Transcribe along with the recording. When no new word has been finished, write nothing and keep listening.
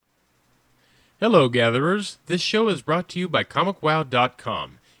Hello, gatherers. This show is brought to you by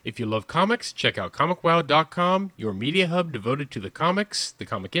ComicWow.com. If you love comics, check out ComicWow.com, your media hub devoted to the comics, the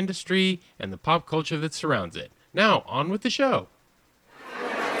comic industry, and the pop culture that surrounds it. Now, on with the show.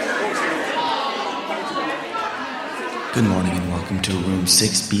 Good morning and welcome to Room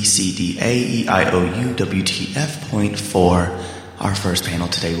 6BCDAEIOUWTF.4. Our first panel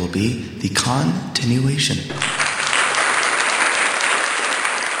today will be the Con-Tinuation.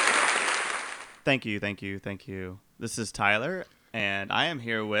 Thank you. This is Tyler, and I am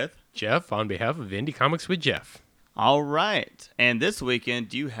here with Jeff, on behalf of Indie Comics with Jeff. All right. And this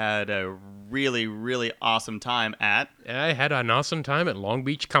weekend, you had a really awesome time at... I had an awesome time at Long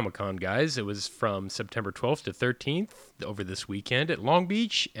Beach Comic-Con, guys. It was from September 12th to 13th over this weekend at Long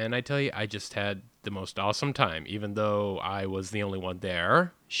Beach, and I tell you, I just had the most awesome time, even though I was the only one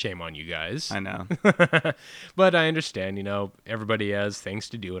there. Shame on you guys. I know. But I understand, everybody has things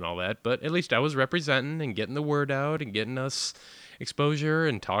to do and all that, but at least I was representing and getting the word out and getting us exposure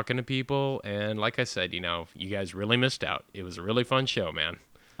and talking to people, and like I said, you guys really missed out. It was a really fun show, man.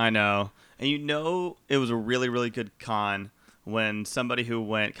 I know. And it was a really good con when somebody who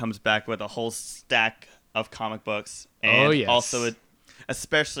went comes back with a whole stack of comic books, and also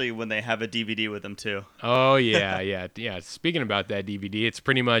especially when they have a DVD with them too. Oh yeah. Speaking about that DVD, it's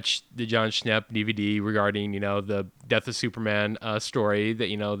pretty much the John Schnepp DVD regarding the Death of Superman story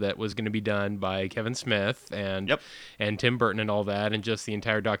that that was going to be done by Kevin Smith and Tim Burton and all that, and just the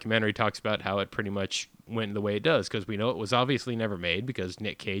entire documentary talks about how it pretty much went the way it does, because we know it was obviously never made because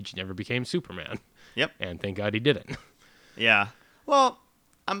Nick Cage never became Superman. Yep. And thank God he didn't. Yeah. Well,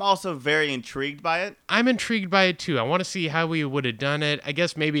 I'm also very intrigued by it. I'm intrigued by it too. I want to see how we would have done it. I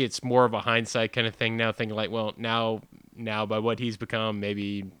guess maybe it's more of a hindsight kind of thing now, thinking like, well, now by what he's become,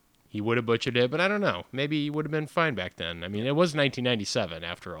 maybe he would have butchered it, but I don't know. Maybe he would have been fine back then. I mean, it was 1997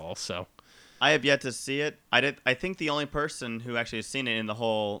 after all, so. I have yet to see it. I think the only person who actually has seen it in the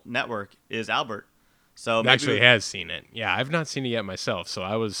whole network is Albert. So actually has seen it. Yeah, I've not seen it yet myself, so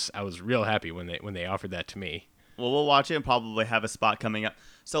I was real happy when they offered that to me. Well, we'll watch it and probably have a spot coming up.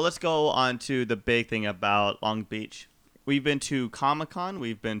 So let's go on to the big thing about Long Beach. We've been to Comic-Con.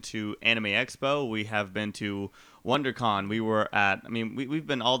 We've been to Anime Expo. We have been to WonderCon. We've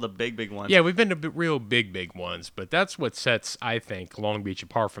been all the big ones. Yeah, we've been to real big ones. But that's what sets, I think, Long Beach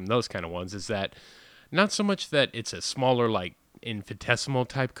apart from those kind of ones, is that not so much that it's a smaller, like, infinitesimal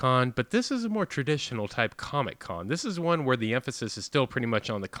type con, but this is a more traditional type comic con. This is one where the emphasis is still pretty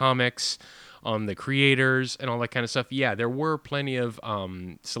much on the comics, on the creators, and all that kind of stuff. Yeah, there were plenty of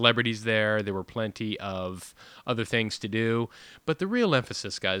celebrities there. There were plenty of other things to do, but the real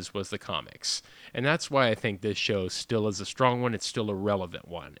emphasis, guys, was the comics. And that's why I think this show still is a strong one. It's still a relevant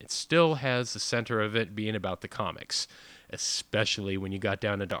one. It still has the center of it being about the comics, especially when you got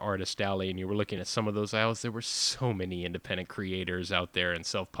down into Artist Alley and you were looking at some of those aisles. There were so many independent creators out there and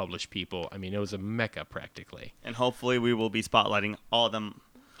self-published people. I mean, it was a mecca practically. And hopefully we will be spotlighting all of them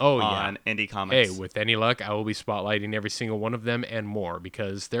on Indie Comics. Hey, with any luck, I will be spotlighting every single one of them and more,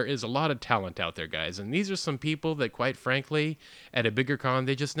 because there is a lot of talent out there, guys. And these are some people that, quite frankly, at a bigger con,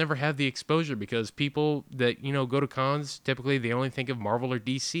 they just never have the exposure, because people that, go to cons, typically they only think of Marvel or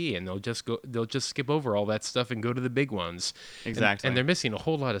DC, and they'll just skip over all that stuff and go to the big ones. Exactly. And they're missing a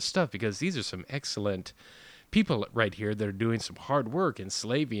whole lot of stuff, because these are some excellent people right here that are doing some hard work and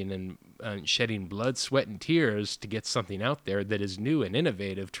slaving and shedding blood, sweat, and tears to get something out there that is new and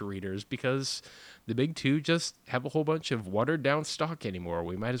innovative to readers, because the big two just have a whole bunch of watered down stock anymore.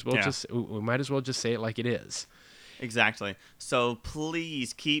 We might as well just say it like it is. Exactly. So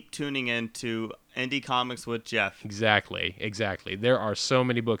please keep tuning in to Indie Comics with Jeff. Exactly. There are so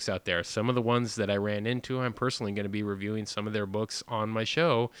many books out there. Some of the ones that I ran into, I'm personally going to be reviewing some of their books on my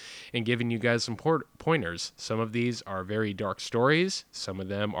show and giving you guys some pointers. Some of these are very dark stories. Some of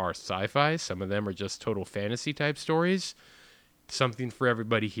them are sci-fi. Some of them are just total fantasy type stories. Something for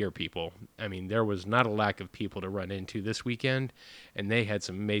everybody here, people. I mean, there was not a lack of people to run into this weekend, and they had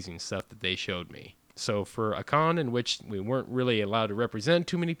some amazing stuff that they showed me. So for a con in which we weren't really allowed to represent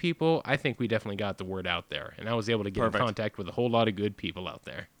too many people, I think we definitely got the word out there. And I was able to get in contact with a whole lot of good people out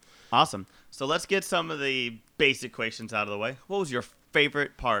there. Awesome. So let's get some of the basic questions out of the way. What was your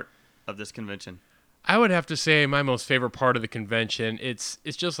favorite part of this convention? I would have to say my most favorite part of the convention, it's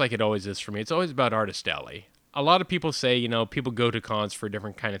just like it always is for me. It's always about Artist Alley. A lot of people say, people go to cons for a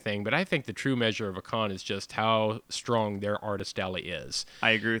different kind of thing, but I think the true measure of a con is just how strong their Artist Alley is.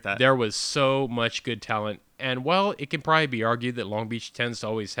 I agree with that. There was so much good talent, and it can probably be argued that Long Beach tends to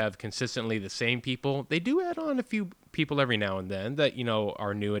always have consistently the same people. They do add on a few people every now and then that,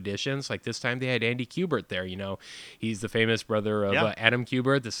 are new additions. Like this time they had Andy Kubert there. He's the famous brother of Adam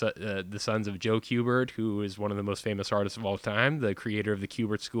Kubert, the sons of Joe Kubert, who is one of the most famous artists of all time, the creator of the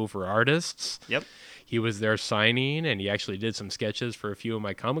Kubert School for Artists. Yep. He was there signing, and he actually did some sketches for a few of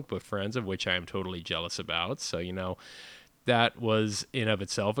my comic book friends, of which I am totally jealous about. So, that was in of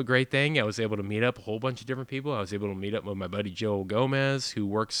itself a great thing. I was able to meet up a whole bunch of different people. I was able to meet up with my buddy Joel Gomez, who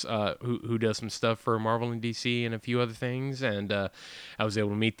works, who does some stuff for Marvel and DC and a few other things. And I was able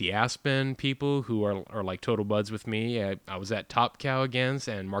to meet the Aspen people, who are like total buds with me. I was at Top Cow again,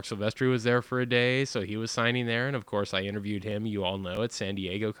 and Mark Silvestri was there for a day, so he was signing there. And of course, I interviewed him. You all know at San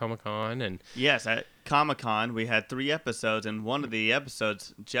Diego Comic-Con. And yes, at Comic-Con we had 3 episodes, and one of the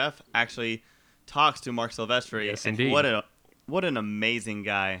episodes Jeff actually talks to Mark Silvestri. Yes, and indeed. What an amazing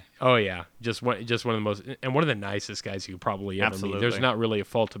guy. Oh yeah, just one of the most, and one of the nicest guys you could probably ever meet. There's not really a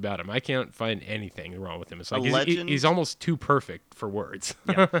fault about him. I can't find anything wrong with him. It's like he's almost too perfect for words.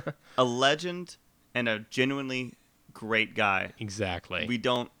 Yeah. A legend and a genuinely great guy. Exactly. We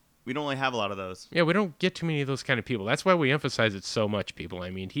don't really have a lot of those. Yeah, we don't get too many of those kind of people. That's why we emphasize it so much, people.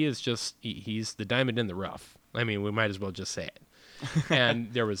 I mean, he is just he's the diamond in the rough. I mean, we might as well just say it.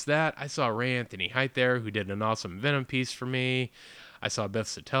 And there was that. I saw Ray Anthony Height there, who did an awesome Venom piece for me. I saw Beth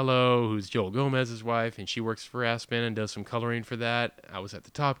Sotelo, who's Joel Gomez's wife, and she works for Aspen and does some coloring for that. I was at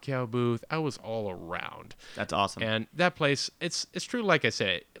the Top Cow booth. I was all around. That's awesome. And that place, it's true. Like I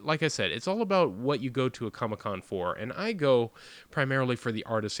said, it's all about what you go to a Comic-Con for. And I go primarily for the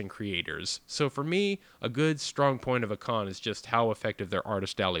artists and creators. So for me, a good strong point of a con is just how effective their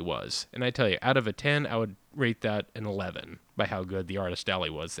artist alley was. And I tell you, out of a 10, I would rate that an 11 by how good the artist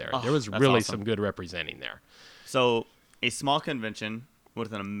alley was there. There was really awesome. some good representing there. So a small convention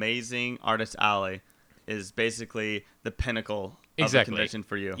with an amazing artist alley is basically the pinnacle of a convention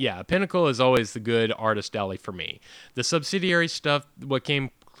for you. Yeah, pinnacle is always the good artist alley for me. The subsidiary stuff, what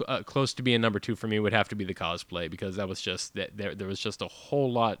came close to being number 2 for me would have to be the cosplay, because that was just there was just a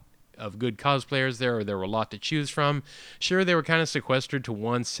whole lot of good cosplayers there. There were a lot to choose from. Sure, they were kind of sequestered to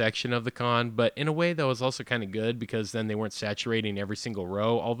one section of the con, but in a way that was also kind of good, because then they weren't saturating every single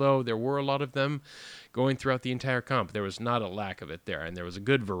row, although there were a lot of them going throughout the entire comp. There was not a lack of it there, and there was a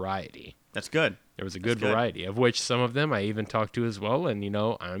good variety. That's good. There was a good variety, of which some of them I even talked to as well, and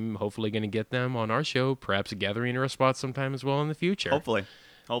I'm hopefully going to get them on our show, perhaps a gathering or a spot sometime as well in the future.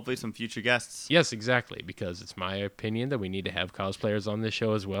 Hopefully some future guests. Yes, exactly, because it's my opinion that we need to have cosplayers on this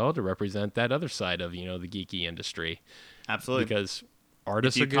show as well to represent that other side of, the geeky industry. Absolutely. Because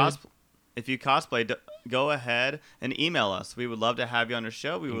artists are good. If you cosplay, go ahead and email us. We would love to have you on our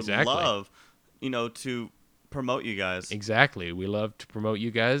show. We would love, to promote you guys. Exactly. We love to promote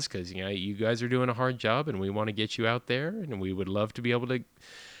you guys because, you guys are doing a hard job, and we want to get you out there, and we would love to be able to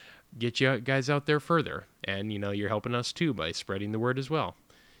get you guys out there further. And, you're helping us too by spreading the word as well.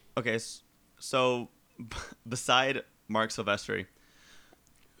 Okay, so beside Mark Silvestri,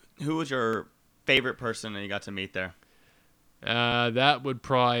 who was your favorite person that you got to meet there? That would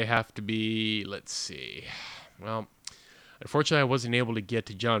probably have to be, let's see. Well, unfortunately, I wasn't able to get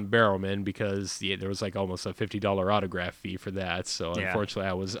to John Barrowman because there was like almost a $50 autograph fee for that. So unfortunately,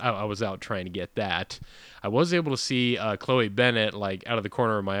 I was out trying to get that. I was able to see Chloe Bennett like out of the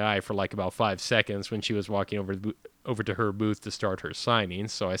corner of my eye for like about 5 seconds when she was walking over to her booth to start her signing.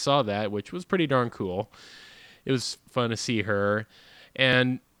 So I saw that, which was pretty darn cool. It was fun to see her,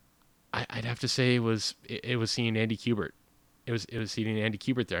 and I'd have to say it was seeing Andy Kubert. It was seeing Andy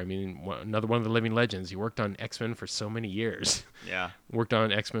Kubert there. I mean, another one of the living legends. He worked on X-Men for so many years. Yeah. Worked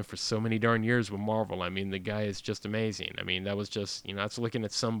on X-Men for so many darn years with Marvel. I mean, the guy is just amazing. I mean, that was just, that's looking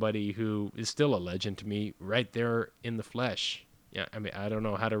at somebody who is still a legend to me right there in the flesh. Yeah, I mean, I don't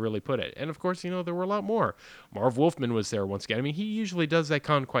know how to really put it. And, of course, there were a lot more. Marv Wolfman was there once again. I mean, he usually does that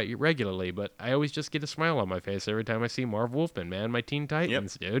con quite regularly, but I always just get a smile on my face every time I see Marv Wolfman, man. My Teen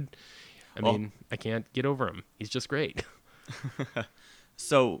Titans, dude. I mean, I can't get over him. He's just great.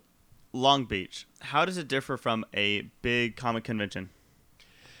 So, Long Beach, how does it differ from a big comic convention?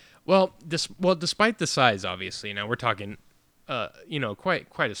 Well, despite the size, obviously, now we're talking,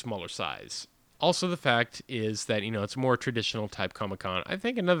 quite a smaller size. Also, the fact is that, it's a more traditional type Comic-Con. I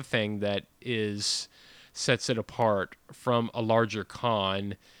think another thing that sets it apart from a larger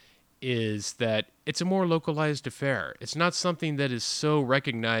con is that it's a more localized affair. It's not something that is so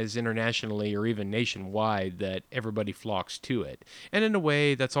recognized internationally or even nationwide that everybody flocks to it. And in a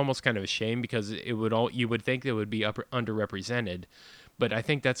way, that's almost kind of a shame because you would think it would be underrepresented. But I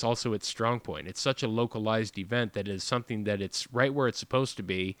think that's also its strong point. It's such a localized event that is something that it's right where it's supposed to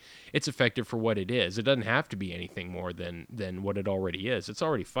be. It's effective for what it is. It doesn't have to be anything more than what it already is. It's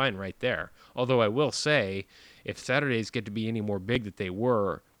already fine right there. Although I will say, if Saturdays get to be any more big that they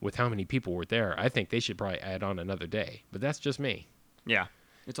were with how many people were there, I think they should probably add on another day. But that's just me. Yeah.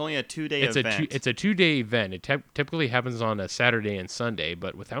 It's only a 2-day It's event. it's a 2-day event. It typically happens on a Saturday and Sunday,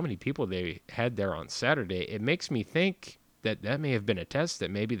 but with how many people they had there on Saturday, it makes me think that may have been a test that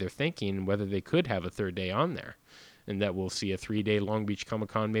maybe they're thinking whether they could have a third day on there, and that we'll see a 3-day Long Beach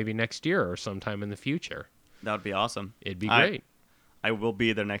Comic-Con maybe next year or sometime in the future. That would be awesome. It'd be great. I will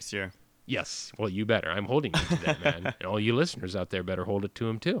be there next year. Yes. Well, you better. I'm holding you to that, man. And all you listeners out there better hold it to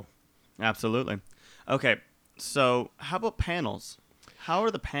them, too. Absolutely. Okay, so how about panels? How are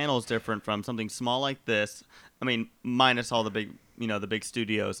the panels different from something small like this? I mean, minus all the big, the big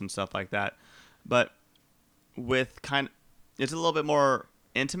studios and stuff like that. But with it's a little bit more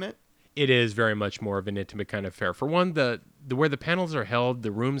intimate. It is very much more of an intimate kind of affair. For one, the where the panels are held,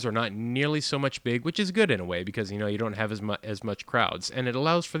 the rooms are not nearly so much big, which is good in a way because you don't have as much crowds, and it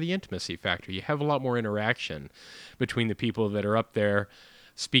allows for the intimacy factor. You have a lot more interaction between the people that are up there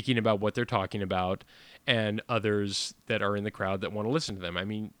speaking about what they're talking about and others that are in the crowd that want to listen to them. I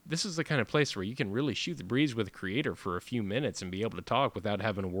mean, this is the kind of place where you can really shoot the breeze with a creator for a few minutes and be able to talk without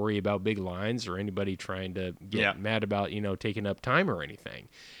having to worry about big lines or anybody trying to get mad about, taking up time or anything.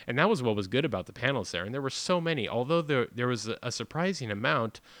 And that was what was good about the panels there. And there were so many, although there was a surprising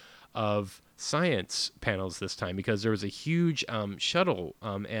amount of science panels this time because there was a huge shuttle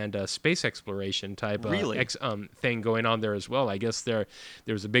and space exploration type thing going on there as well. I guess there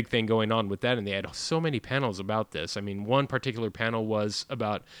was a big thing going on with that, and they had so many panels about this. I mean, one particular panel was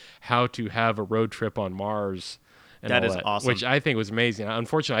about how to have a road trip on Mars. And that is that, awesome. Which I think was amazing.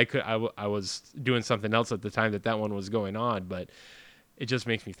 Unfortunately, I was doing something else at the time that one was going on, but it just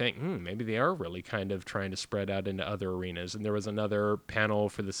makes me think, maybe they are really kind of trying to spread out into other arenas. And there was another panel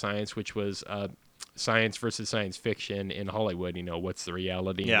for the science, which was science versus science fiction in Hollywood. What's the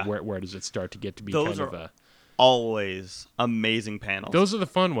reality? Yeah. And where does it start to get to be always amazing panels. Those are the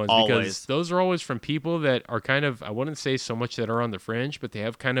fun ones always. Because those are always from people that are kind of, I wouldn't say so much that are on the fringe, but they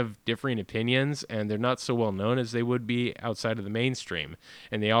have kind of differing opinions, and they're not so well known as they would be outside of the mainstream.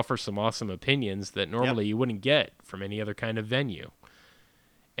 And they offer some awesome opinions that normally you wouldn't get from any other kind of venue.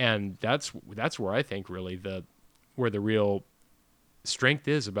 And that's where I think really where the real strength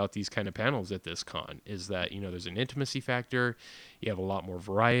is about these kind of panels at this con is that, there's an intimacy factor, you have a lot more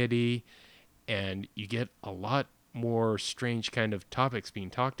variety, and you get a lot more strange kind of topics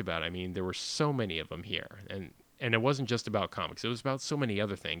being talked about. I mean, there were so many of them here, and it wasn't just about comics. It was about so many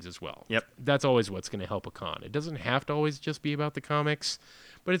other things as well. Yep. That's always what's going to help a con. It doesn't have to always just be about the comics,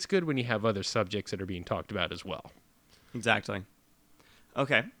 but it's good when you have other subjects that are being talked about as well. Exactly.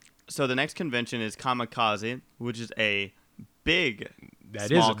 Okay, so the next convention is Kamikaze, which is a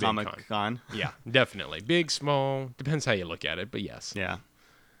small Comic-Con. Yeah, definitely. Big, small, depends how you look at it, but yes. Yeah.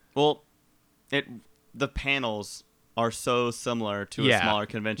 Well, the panels are so similar to a smaller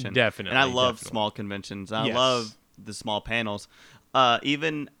convention. Definitely. And I love small conventions. I love the small panels.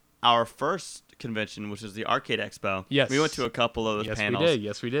 Even our first convention, which is the Arcade Expo. Yes. We went to a couple of those panels.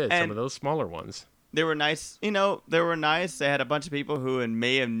 Yes, we did. And some of those smaller ones. They were nice. They were nice. They had a bunch of people who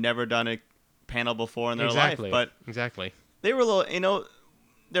may have never done a panel before in their life. But exactly. They were a little,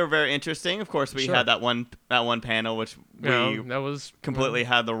 they were very interesting. Of course, we had that one panel, which that was completely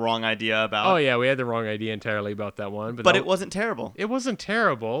had the wrong idea about. Oh, yeah, we had the wrong idea entirely about that one. But it wasn't terrible. It wasn't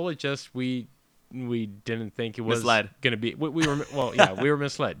terrible. It just, we didn't think it was going to be. We were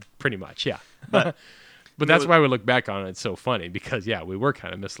misled, pretty much, yeah. But that's why we look back on it. It's so funny because, we were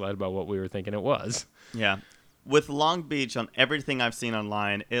kind of misled about what we were thinking it was. Yeah. With Long Beach, on everything I've seen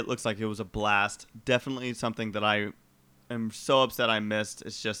online, it looks like it was a blast. Definitely something that I am so upset I missed.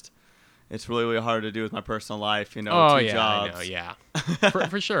 It's just, it's really, really hard to do with my personal life, two jobs. I know, yeah.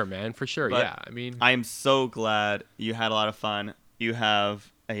 for sure, man, for sure, but yeah. I mean, I am so glad you had a lot of fun. You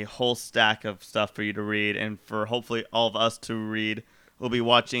have a whole stack of stuff for you to read, and for hopefully all of us to read. We'll be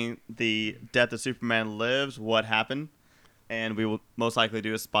watching the Death of Superman Lives, What Happened, and we will most likely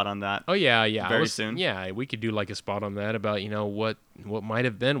do a spot on that. Oh yeah, very soon. Yeah, we could do like a spot on that about what might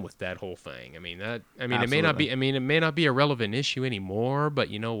have been with that whole thing. Absolutely. It may not be. It may not be a relevant issue anymore, but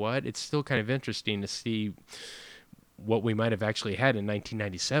you know what? It's still kind of interesting to see what we might have actually had in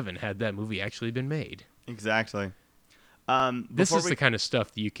 1997 had that movie actually been made. Exactly. This is the kind of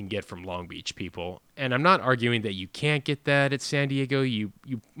stuff that you can get from Long Beach, people. And I'm not arguing that you can't get that at San Diego. You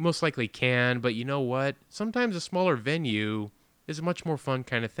most likely can, but you know what? Sometimes a smaller venue is a much more fun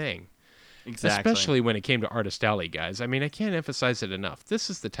kind of thing. Exactly. Especially when it came to Artist Alley, guys. I mean, I can't emphasize it enough. This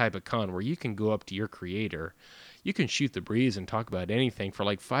is the type of con where you can go up to your creator, you can shoot the breeze and talk about anything for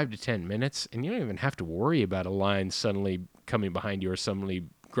like 5 to 10 minutes, and you don't even have to worry about a line suddenly coming behind you or suddenly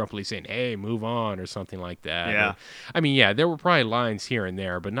grumpily saying, "Hey, move on," or something like that. Yeah. Or, I mean, yeah, there were probably lines here and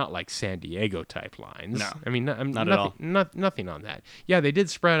there, but not like San Diego type lines. No, I mean, not at all. nothing on that. Yeah, they did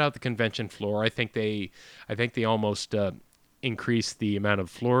spread out the convention floor. I think they almost increased the amount of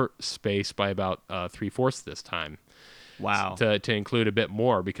floor space by about 3/4 this time. Wow. To include a bit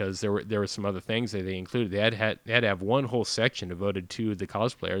more, because there were some other things that they included. They had to have one whole section devoted to the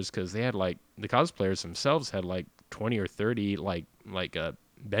cosplayers, because they had like the cosplayers themselves had like 20 or 30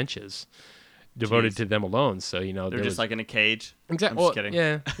 benches devoted Jeez. to them alone. So They're there just was, like in a cage. exactly. I'm just kidding.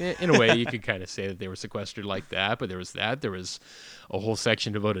 Yeah, in a way, you could kind of say that they were sequestered like that. But there was that. There was a whole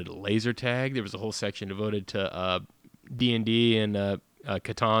section devoted to laser tag. There was a whole section devoted to D&D and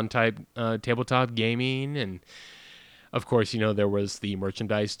Catan type tabletop gaming. And of course, there was the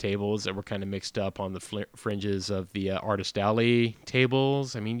merchandise tables that were kind of mixed up on the fringes of the Artist Alley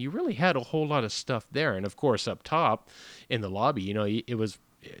tables. I mean, you really had a whole lot of stuff there. And of course, up top in the lobby,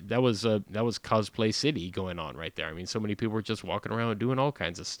 that was cosplay city going on right there. I mean, so many people were just walking around doing all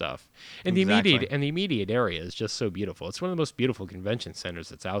kinds of stuff. And Exactly. the immediate area is just so beautiful. It's one of the most beautiful convention centers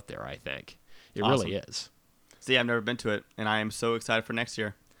that's out there, I think. It Awesome. really is. See, I've never been to it, and I am so excited for next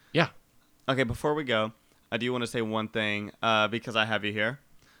year. Yeah. Okay, before we go, I do want to say one thing because I have you here.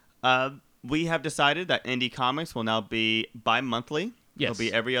 We have decided that Indie Comics will now be bi-monthly. Yes. It'll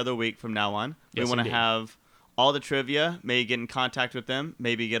be every other week from now on. Yes, we want to indeed. have all the trivia, maybe get in contact with them,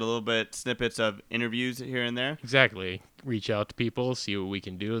 maybe get a little bit snippets of interviews here and there. Exactly. Reach out to people, see what we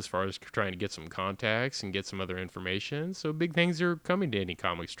can do as far as trying to get some contacts and get some other information. So big things are coming to Indie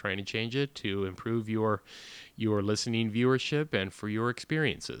Comics, trying to change it to improve your listening viewership and for your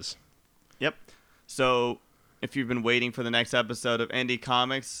experiences. Yep. So if you've been waiting for the next episode of Indie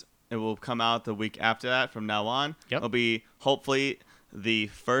Comics, it will come out the week after that from now on. Yep. It'll be hopefully the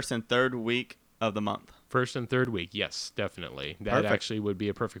first and third week of the month. First and third week, yes, definitely. That Perfect. actually would be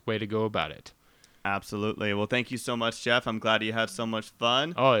a perfect way to go about it. Absolutely. Well, thank you so much, Jeff. I'm glad you had so much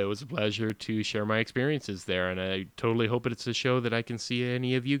fun. Oh, it was a pleasure to share my experiences there, and I totally hope it's a show that I can see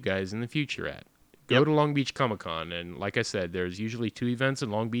any of you guys in the future at. Go Yep. to Long Beach Comic Con, and like I said, there's usually 2 events in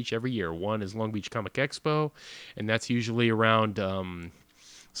Long Beach every year. One is Long Beach Comic Expo, and that's usually around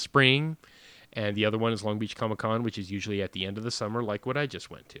spring, and the other one is Long Beach Comic Con, which is usually at the end of the summer, like what I just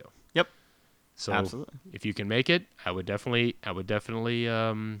went to. Yep. So Absolutely. if you can make it, I would definitely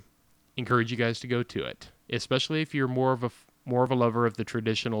encourage you guys to go to it, especially if you're more of a lover of the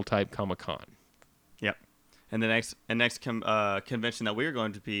traditional type Comic Con. Yep. And the next convention that we're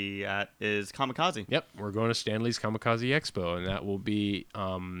going to be at is Kamikaze. Yep, we're going to Stanley's Kamikaze Expo, and that will be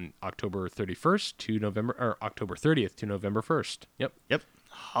October 30th to November 1st. Yep. Yep.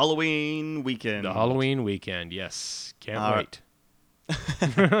 Halloween weekend. The Halloween weekend, yes. Can't All wait.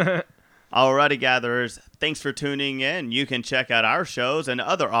 Alrighty, gatherers. Thanks for tuning in. You can check out our shows and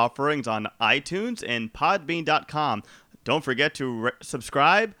other offerings on iTunes and podbean.com. Don't forget to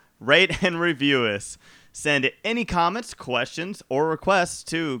subscribe, rate, and review us. Send any comments, questions, or requests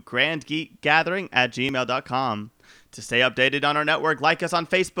to grandgeekgathering@gmail.com. To stay updated on our network, like us on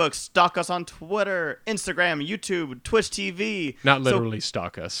Facebook, stalk us on Twitter, Instagram, YouTube, Twitch TV. Not literally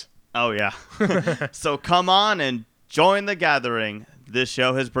stalk us. Oh, yeah. So come on and join the gathering. This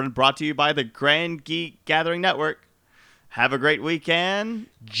show has been brought to you by the Grand Geek Gathering Network. Have a great weekend.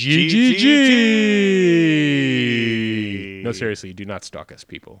 GGG! No, seriously, do not stalk us,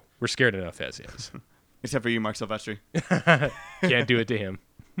 people. We're scared enough as is. Except for you, Mark Silvestri. Can't do it to him.